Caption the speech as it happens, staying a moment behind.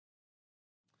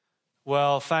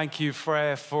Well, thank you,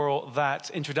 Freya, for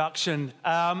that introduction.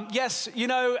 Yes,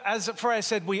 as Freya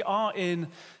said, we are in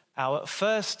our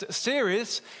first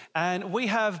series, and we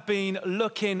have been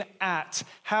looking at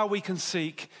how we can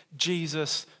seek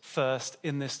Jesus first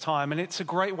in this time. And it's a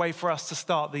great way for us to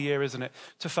start the year, isn't it?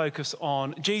 To focus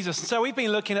on Jesus. So we've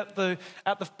been looking at the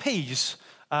P's.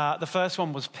 The first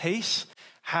one was peace,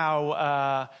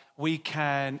 how we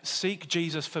can seek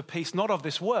Jesus for peace, not of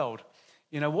this world.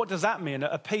 What does that mean?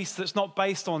 A peace that's not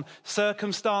based on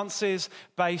circumstances,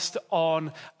 based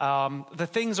on the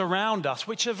things around us,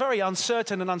 which are very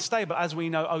uncertain and unstable, as we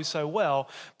know oh so well,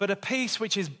 but a peace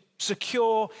which is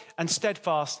secure and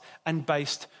steadfast and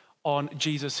based on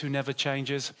Jesus who never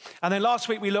changes. And then last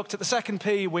week we looked at the second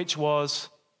P, which was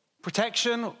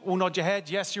protection. All nod your head.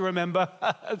 Yes, you remember.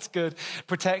 That's good.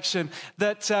 Protection.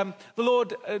 That the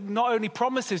Lord not only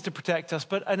promises to protect us,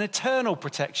 but an eternal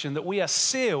protection, that we are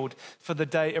sealed for the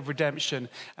day of redemption.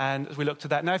 And we looked at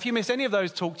that. Now, if you missed any of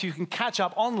those talks, you can catch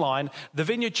up online,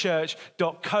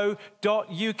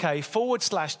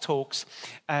 thevineyardchurch.co.uk/talks,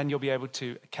 and you'll be able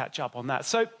to catch up on that.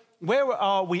 So where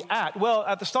are we at? Well,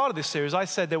 at the start of this series, I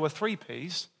said there were 3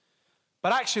 Ps,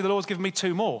 but actually the Lord's given me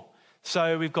 2 more.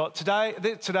 So we've got today,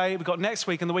 we've got next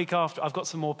week, and the week after, I've got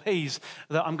some more P's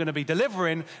that I'm going to be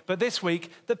delivering. But this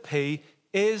week, the P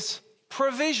is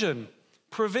provision.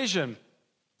 Provision.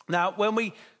 Now, when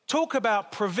we talk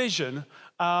about provision,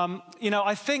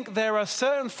 I think there are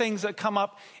certain things that come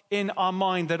up in our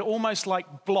mind that are almost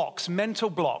like blocks, mental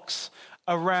blocks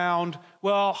around,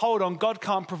 well, hold on, God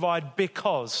can't provide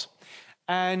because.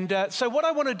 And so what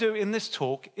I want to do in this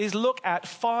talk is look at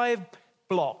 5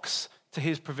 blocks to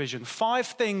his provision. 5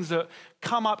 things that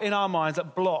come up in our minds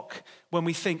that block when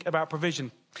we think about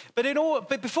provision. But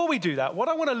before we do that, what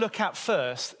I want to look at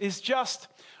first is just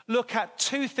look at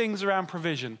 2 things around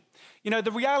provision. The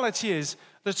reality is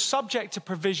the subject of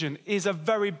provision is a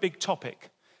very big topic.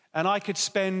 And I could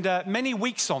spend many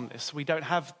weeks on this. We don't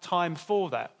have time for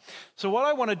that. So what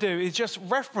I want to do is just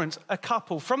reference a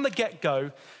couple from the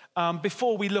get-go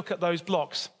before we look at those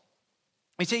blocks.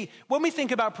 You see, when we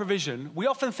think about provision, we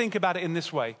often think about it in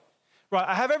this way. Right,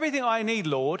 I have everything I need,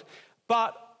 Lord,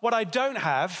 but what I don't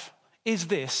have is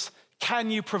this. Can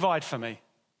you provide for me?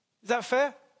 Is that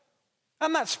fair?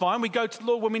 And that's fine. We go to the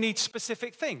Lord when we need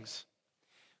specific things.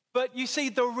 But you see,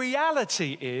 the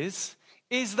reality is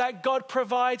that God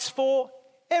provides for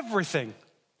everything.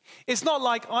 It's not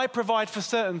like I provide for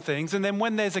certain things, and then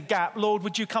when there's a gap, Lord,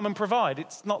 would you come and provide?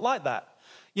 It's not like that.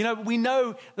 We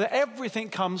know that everything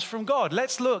comes from God.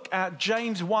 Let's look at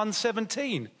James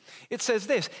 1:17. It says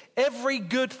this: every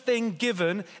good thing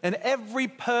given and every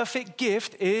perfect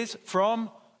gift is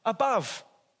from above,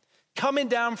 coming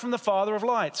down from the Father of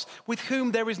lights, with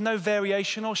whom there is no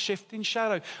variation or shift in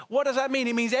shadow. What does that mean?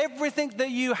 It means everything that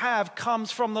you have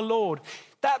comes from the Lord.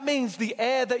 That means the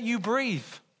air that you breathe.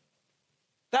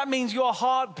 That means your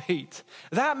heartbeat.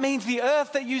 That means the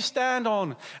earth that you stand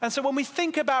on. And so when we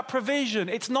think about provision,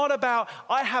 it's not about,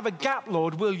 I have a gap,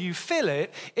 Lord, will you fill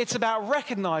it? It's about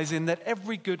recognizing that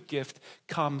every good gift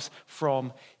comes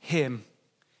from him.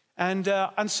 And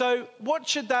so what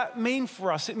should that mean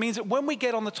for us? It means that when we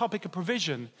get on the topic of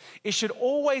provision, it should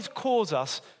always cause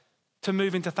us to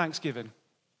move into thanksgiving.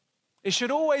 It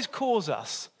should always cause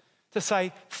us to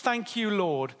say, thank you,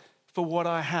 Lord, for what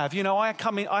I have.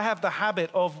 I have the habit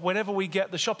of whenever we get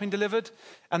the shopping delivered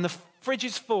and the fridge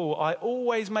is full, I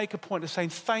always make a point of saying,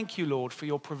 thank you, Lord, for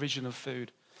your provision of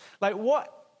food. Like,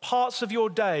 what parts of your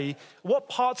day, what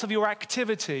parts of your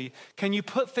activity can you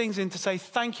put things in to say,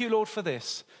 thank you, Lord, for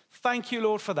this. Thank you,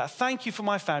 Lord, for that. Thank you for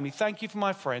my family. Thank you for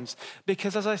my friends.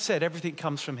 Because as I said, everything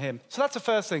comes from him. So that's the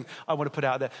first thing I want to put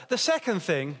out there. The second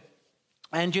thing,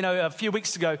 and a few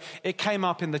weeks ago, it came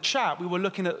up in the chat. We were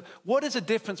looking at what is the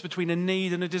difference between a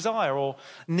need and a desire, or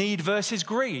need versus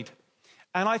greed.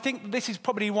 And I think this is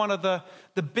probably one of the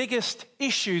biggest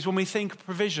issues when we think of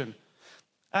provision.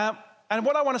 And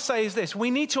what I want to say is this.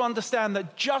 We need to understand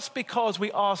that just because we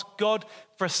ask God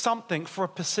for something, for a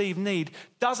perceived need,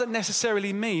 doesn't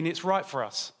necessarily mean it's right for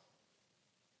us.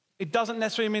 It doesn't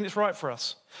necessarily mean it's right for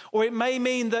us. Or it may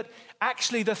mean that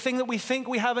actually the thing that we think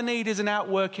we have a need is an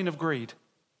outworking of greed.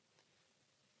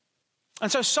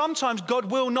 And so sometimes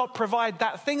God will not provide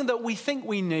that thing that we think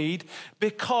we need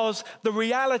because the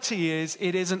reality is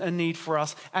it isn't a need for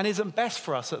us and isn't best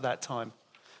for us at that time.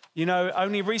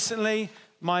 Only recently,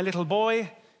 my little boy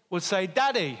would say,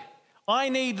 Daddy, I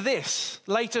need this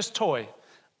latest toy.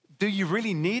 Do you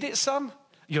really need it, son?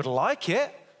 You'd like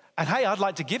it. And hey, I'd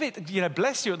like to give it,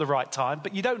 bless you at the right time,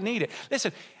 but you don't need it.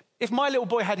 Listen, if my little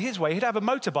boy had his way, he'd have a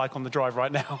motorbike on the drive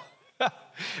right now.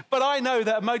 But I know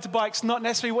that a motorbike's not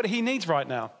necessarily what he needs right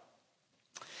now.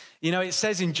 You know, it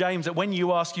says in James that when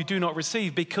you ask, you do not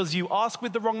receive because you ask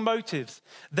with the wrong motives,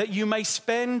 that you may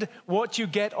spend what you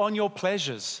get on your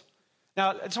pleasures.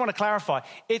 Now, I just want to clarify.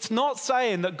 It's not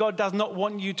saying that God does not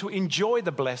want you to enjoy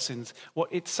the blessings. What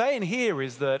it's saying here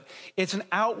is that it's an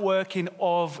outworking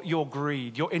of your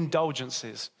greed, your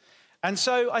indulgences. And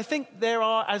so I think there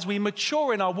are, as we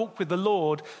mature in our walk with the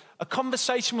Lord, a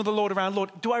conversation with the Lord around, Lord,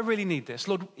 do I really need this?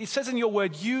 Lord, it says in your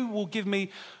word, you will give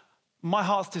me my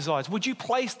heart's desires. Would you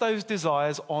place those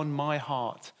desires on my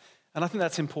heart? And I think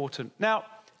that's important. Now,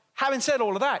 having said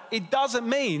all of that, it doesn't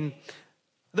mean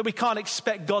that we can't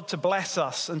expect God to bless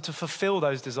us and to fulfill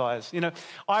those desires. You know,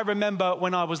 I remember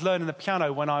when I was learning the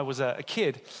piano when I was a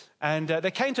kid, and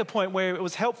there came to a point where it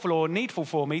was helpful or needful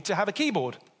for me to have a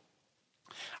keyboard.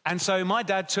 And so my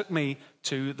dad took me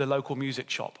to the local music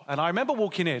shop. And I remember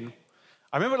walking in.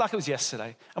 I remember it like it was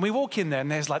yesterday. And we walk in there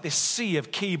and there's like this sea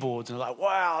of keyboards. And I'm like,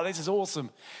 wow, this is awesome.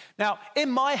 Now,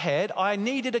 in my head, I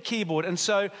needed a keyboard. And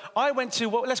so I went to,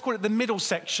 let's call it the middle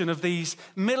section of these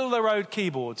middle-of-the-road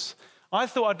keyboards. I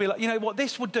thought I'd be like, you know what,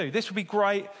 this would do. This would be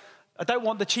great. I don't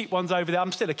want the cheap ones over there.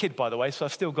 I'm still a kid, by the way, so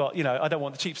I've still got, you know, I don't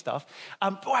want the cheap stuff.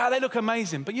 Wow, they look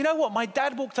amazing. But you know what? My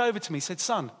dad walked over to me and said,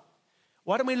 son,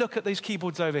 why don't we look at these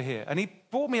keyboards over here? And he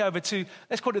brought me over to,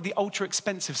 let's call it the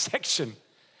ultra-expensive section.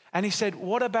 And he said,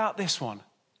 what about this one?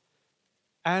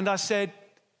 And I said,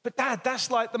 but Dad,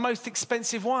 that's like the most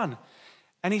expensive one.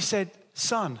 And he said,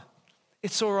 son,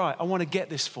 it's all right. I want to get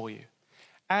this for you.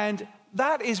 And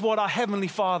that is what our Heavenly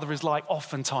Father is like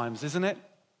oftentimes, isn't it?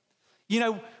 You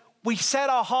know, we set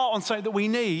our heart on something that we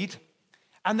need,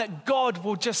 and that God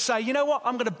will just say, you know what,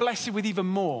 I'm going to bless you with even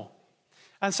more.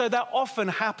 And so that often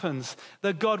happens,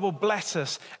 that God will bless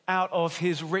us out of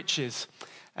his riches.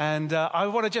 And I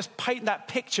want to just paint that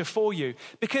picture for you.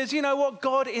 Because you know what?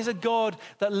 God is a God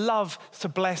that loves to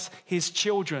bless his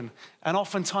children. And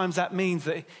oftentimes that means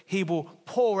that he will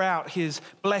pour out his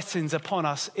blessings upon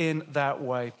us in that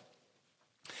way.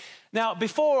 Now,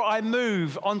 before I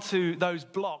move onto those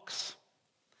blocks,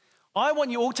 I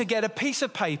want you all to get a piece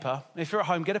of paper. If you're at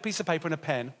home, get a piece of paper and a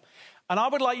pen. And I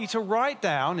would like you to write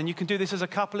down, and you can do this as a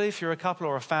couple if you're a couple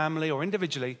or a family or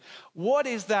individually, what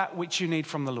is that which you need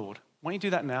from the Lord? Why don't you do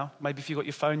that now? Maybe if you've got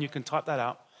your phone, you can type that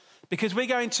out. Because we're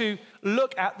going to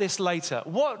look at this later.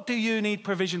 What do you need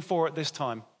provision for at this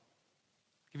time?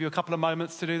 Give you a couple of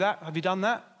moments to do that. Have you done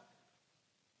that?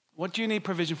 What do you need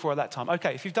provision for at that time?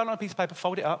 Okay, if you've done it on a piece of paper,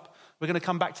 fold it up. We're going to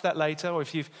come back to that later. Or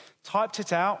if you've typed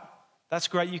it out, that's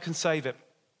great. You can save it.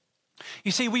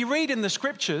 You see, we read in the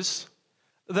scriptures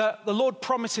that the Lord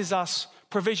promises us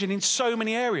provision in so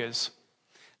many areas.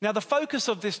 Now, the focus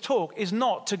of this talk is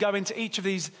not to go into each of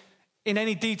these in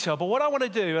any detail, but what I want to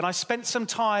do, and I spent some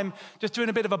time just doing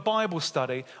a bit of a Bible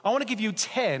study, I want to give you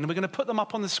 10. We're going to put them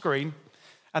up on the screen,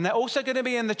 and they're also going to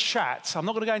be in the chat. I'm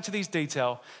not going to go into these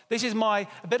detail. This is a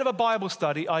bit of a Bible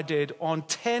study I did on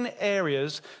 10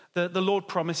 areas that the Lord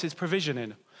promises provision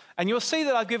in. And you'll see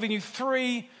that I've given you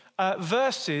 3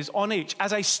 verses on each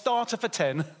as a starter for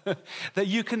 10 that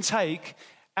you can take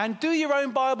and do your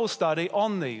own Bible study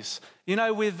on these. You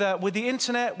know, with the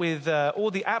internet, with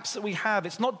all the apps that we have,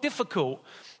 it's not difficult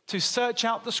to search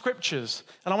out the scriptures.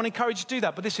 And I want to encourage you to do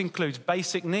that. But this includes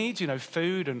basic needs, you know,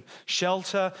 food and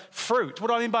shelter, fruit. What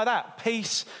do I mean by that?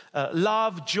 Peace,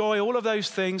 love, joy, all of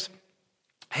those things.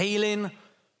 Healing,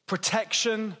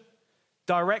 protection,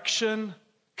 direction,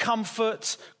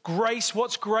 comfort, grace.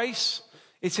 What's grace?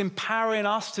 It's empowering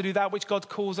us to do that which God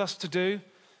calls us to do.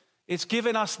 It's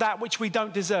giving us that which we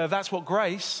don't deserve. That's what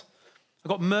grace. I've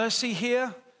got mercy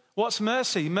here. What's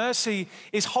mercy? Mercy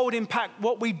is holding back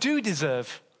what we do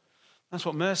deserve. That's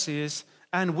what mercy is.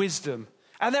 And wisdom.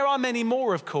 And there are many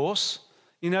more, of course.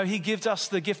 You know, he gives us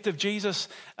the gift of Jesus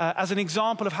as an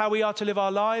example of how we are to live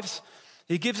our lives.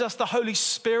 He gives us the Holy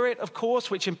Spirit, of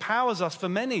course, which empowers us for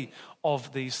many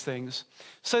of these things.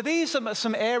 So these are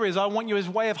some areas I want you as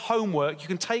a way of homework. You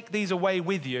can take these away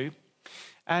with you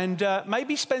and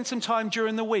maybe spend some time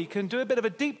during the week and do a bit of a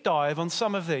deep dive on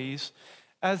some of these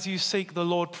as you seek the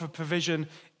Lord for provision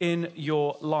in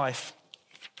your life.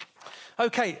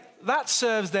 Okay, that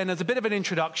serves then as a bit of an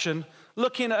introduction.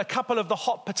 Looking at a couple of the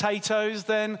hot potatoes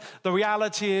then, the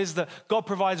reality is that God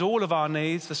provides all of our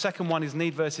needs. The second one is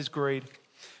need versus greed.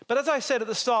 But as I said at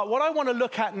the start, what I want to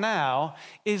look at now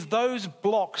is those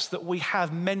blocks that we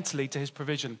have mentally to his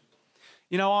provision.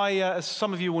 You know, as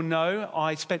some of you will know,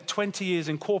 I spent 20 years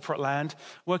in corporate land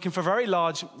working for very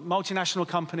large multinational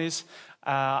companies.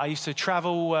 I used to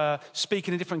travel,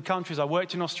 speaking in different countries. I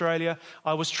worked in Australia.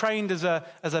 I was trained as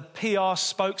a PR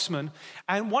spokesman.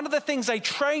 And one of the things they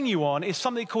train you on is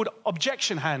something called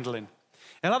objection handling.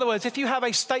 In other words, if you have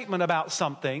a statement about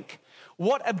something,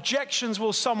 What objections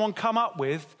will someone come up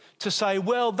with to say,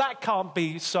 well, that can't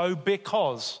be so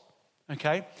because,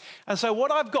 okay? And so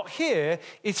what I've got here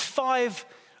is 5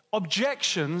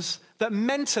 objections that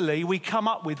mentally we come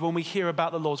up with when we hear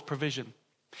about the Lord's provision.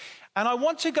 And I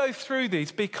want to go through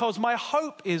these because my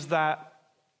hope is that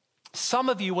some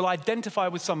of you will identify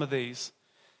with some of these.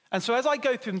 And so as I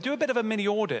go through them, do a bit of a mini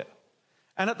audit.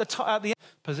 And at the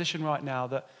position right now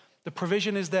that the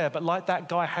provision is there, but like that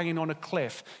guy hanging on a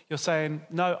cliff, you're saying,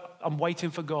 no, I'm waiting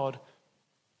for God.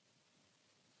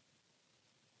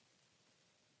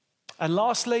 And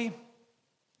lastly,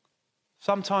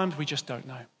 sometimes we just don't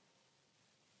know.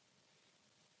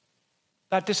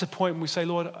 That disappointment, we say,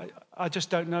 Lord, I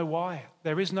just don't know why.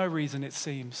 There is no reason, it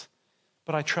seems,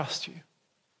 but I trust you.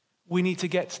 We need to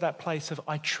get to that place of,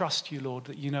 I trust you, Lord,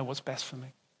 that you know what's best for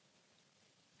me.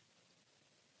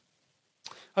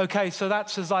 Okay, so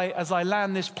that's as I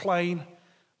land this plane.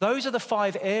 Those are the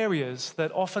 5 areas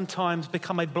that oftentimes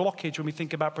become a blockage when we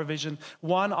think about provision.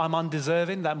 1, I'm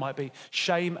undeserving. That might be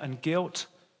shame and guilt.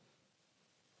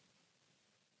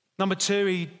 Number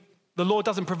 2, the Lord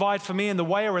doesn't provide for me in the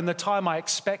way or in the time I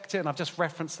expect it, and I've just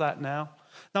referenced that now.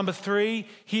 Number 3,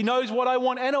 he knows what I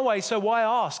want anyway, so why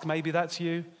ask? Maybe that's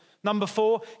you. Number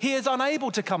 4, he is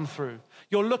unable to come through.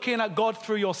 You're looking at God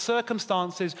through your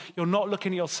circumstances. You're not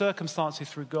looking at your circumstances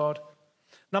through God.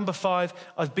 Number 5,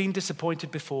 I've been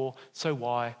disappointed before, so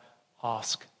why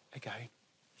ask again?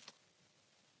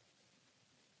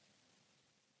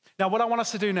 Now, what I want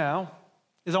us to do now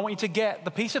is I want you to get the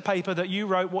piece of paper that you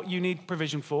wrote what you need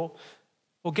provision for,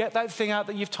 or get that thing out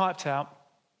that you've typed out.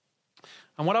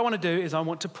 And what I want to do is I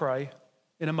want to pray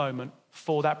in a moment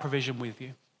for that provision with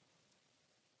you.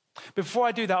 Before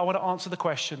I do that, I want to answer the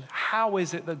question, how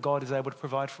is it that God is able to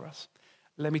provide for us?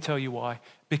 Let me tell you why.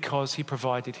 Because he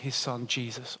provided his son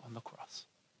Jesus on the cross.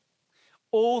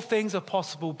 All things are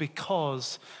possible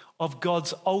because of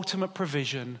God's ultimate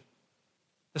provision,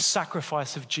 the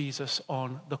sacrifice of Jesus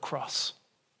on the cross.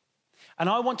 And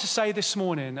I want to say this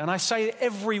morning, and I say it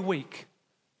every week,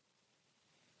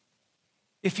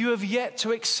 if you have yet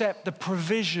to accept the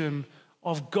provision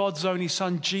of God's only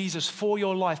son, Jesus, for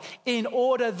your life, in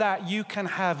order that you can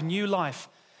have new life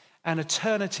and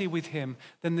eternity with him,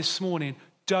 then this morning,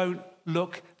 don't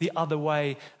look the other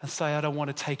way and say, I don't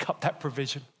want to take up that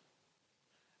provision.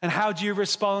 And how do you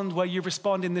respond? Well, you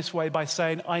respond in this way by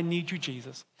saying, I need you,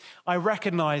 Jesus. I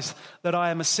recognize that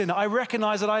I am a sinner. I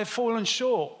recognize that I have fallen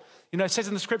short. You know, it says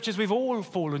in the scriptures, we've all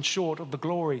fallen short of the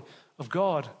glory of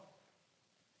God.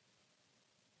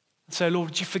 And so, Lord,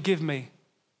 would you forgive me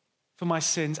for my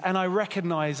sins? And I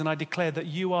recognize and I declare that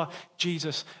you are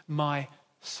Jesus, my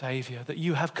Savior, that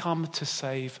you have come to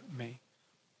save me.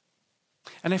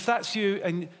 And if that's you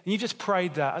and you just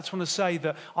prayed that, I just want to say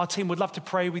that our team would love to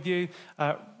pray with you.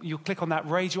 You'll click on that,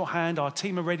 raise your hand. Our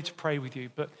team are ready to pray with you.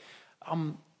 But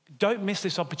don't miss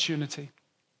this opportunity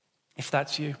if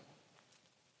that's you.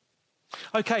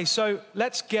 Okay, so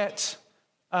let's get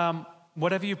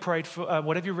whatever you prayed for,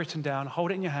 whatever you've written down,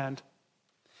 hold it in your hand.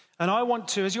 And I want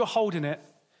to, as you're holding it,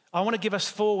 I want to give us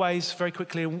 4 ways very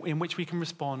quickly in which we can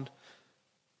respond.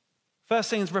 First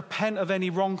thing is repent of any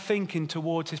wrong thinking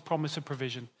towards his promise of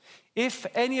provision. If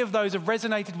any of those have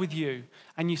resonated with you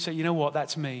and you say, you know what,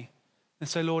 that's me, then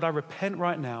say, Lord, I repent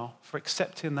right now for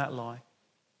accepting that lie.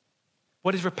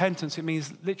 What is repentance? It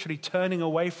means literally turning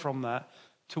away from that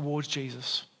towards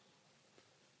Jesus.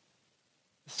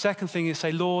 The second thing is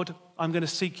say, Lord, I'm going to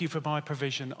seek you for my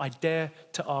provision. I dare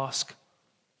to ask.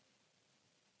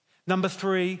 Number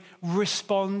 3,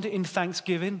 respond in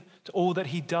thanksgiving to all that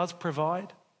he does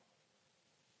provide.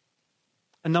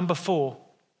 And number 4,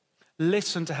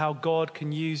 listen to how God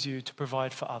can use you to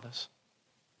provide for others.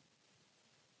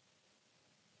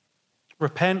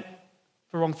 Repent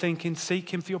for wrong thinking,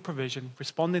 seek him for your provision,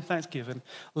 respond in thanksgiving,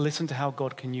 listen to how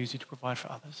God can use you to provide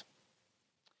for others.